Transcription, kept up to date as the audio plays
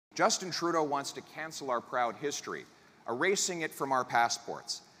Justin Trudeau wants to cancel our proud history, erasing it from our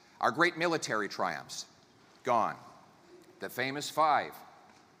passports. Our great military triumphs, gone. The famous five,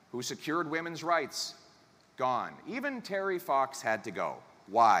 who secured women's rights, gone. Even Terry Fox had to go.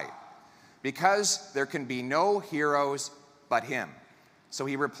 Why? Because there can be no heroes but him. So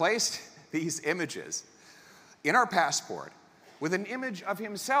he replaced these images in our passport with an image of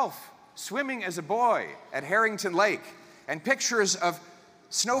himself swimming as a boy at Harrington Lake and pictures of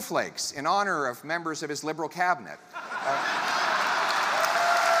snowflakes in honor of members of his Liberal cabinet.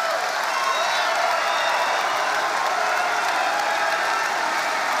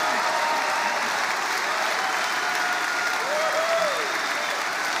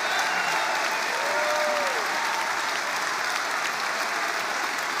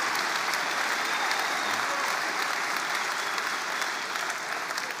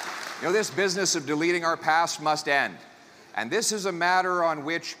 You know, this business of deleting our past must end. And this is a matter on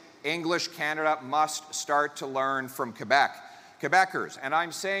which English Canada must start to learn from Quebec. Quebecers, and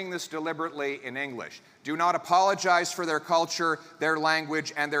I'm saying this deliberately in English, do not apologize for their culture, their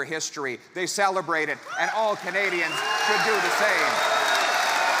language, and their history. They celebrate it, and all Canadians should do the same.